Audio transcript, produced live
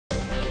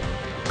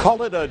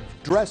Call it a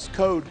dress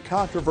code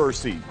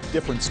controversy.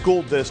 Different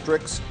school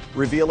districts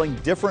revealing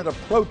different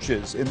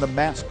approaches in the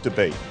mask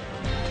debate.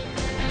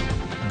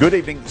 Good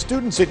evening.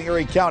 Students in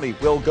Erie County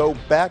will go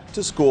back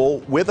to school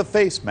with a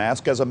face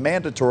mask as a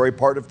mandatory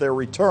part of their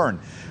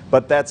return.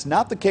 But that's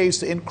not the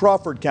case in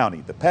Crawford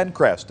County. The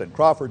Pencrest and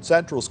Crawford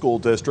Central school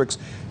districts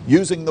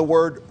using the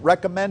word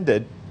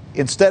recommended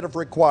instead of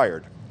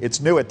required. It's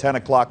new at 10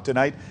 o'clock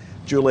tonight.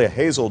 Julia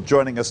Hazel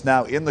joining us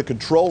now in the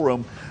control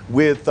room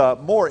with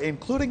more,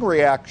 including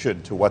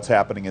reaction to what's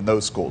happening in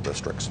those school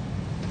districts.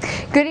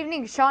 Good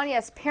evening, Sean.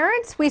 Yes,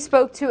 parents we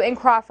spoke to in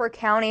Crawford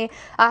County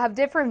have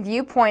different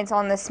viewpoints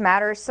on this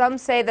matter. Some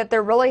say that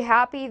they're really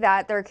happy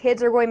that their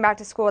kids are going back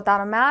to school without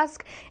a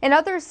mask, and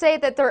others say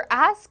that they're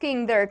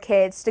asking their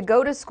kids to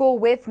go to school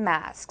with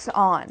masks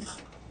on.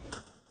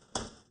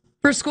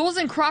 For schools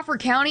in Crawford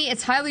County,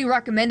 it's highly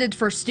recommended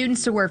for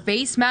students to wear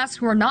face masks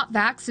who are not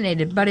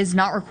vaccinated, but is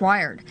not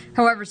required.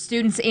 However,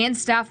 students and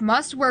staff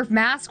must wear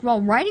masks while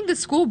riding the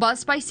school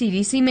bus by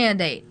CDC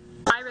mandate.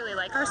 I really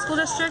like our school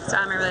district.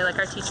 I really like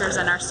our teachers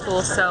and our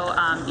school. So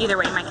either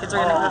way, my kids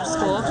are going to go to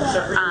school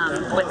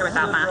with or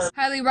without masks.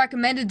 Highly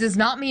recommended does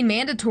not mean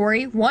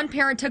mandatory. One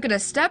parent took it a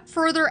step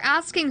further,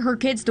 asking her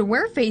kids to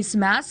wear face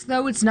masks,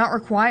 though it's not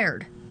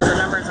required. The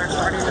numbers are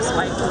starting to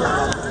spike.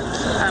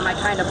 I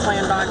kind of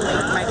planned on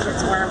making my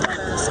kids wear them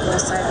whether the school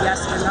said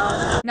yes or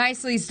no.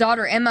 Nicely's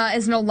daughter Emma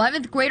is an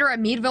 11th grader at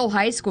Meadville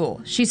High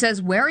School. She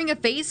says wearing a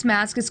face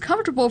mask is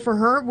comfortable for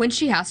her when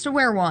she has to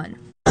wear one.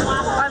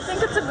 I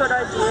think it's a good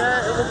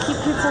idea. It will keep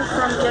people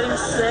from getting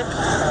sick.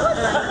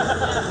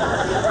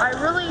 And I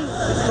really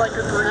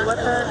agree with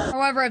it.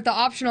 However, if the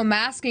optional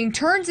masking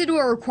turns into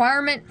a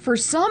requirement, for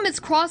some it's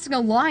crossing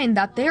a line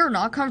that they are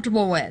not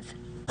comfortable with.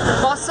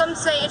 While some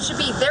say it should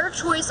be their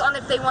choice on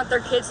if they want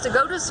their kids to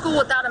go to school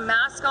without a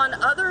mask on,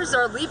 others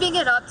are leaving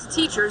it up to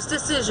teachers'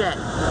 decision.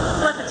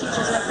 Let the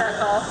teachers make that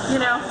call. You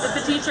know, if the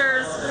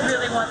teachers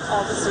really want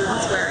all the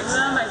students wearing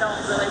them, I don't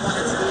really want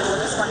it to be, well,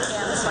 this one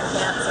can, this one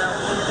can't, so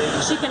the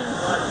teacher can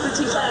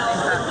make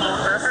that call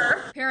for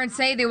her. Parents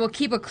say they will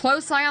keep a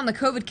close eye on the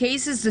COVID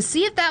cases to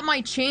see if that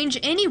might change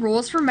any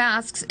rules for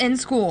masks in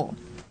school.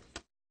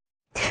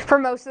 For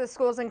most of the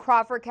schools in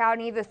Crawford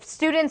County, the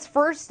students'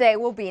 first day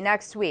will be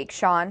next week.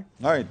 Sean.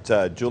 All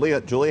right,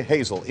 Julia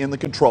Hazel in the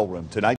control room tonight.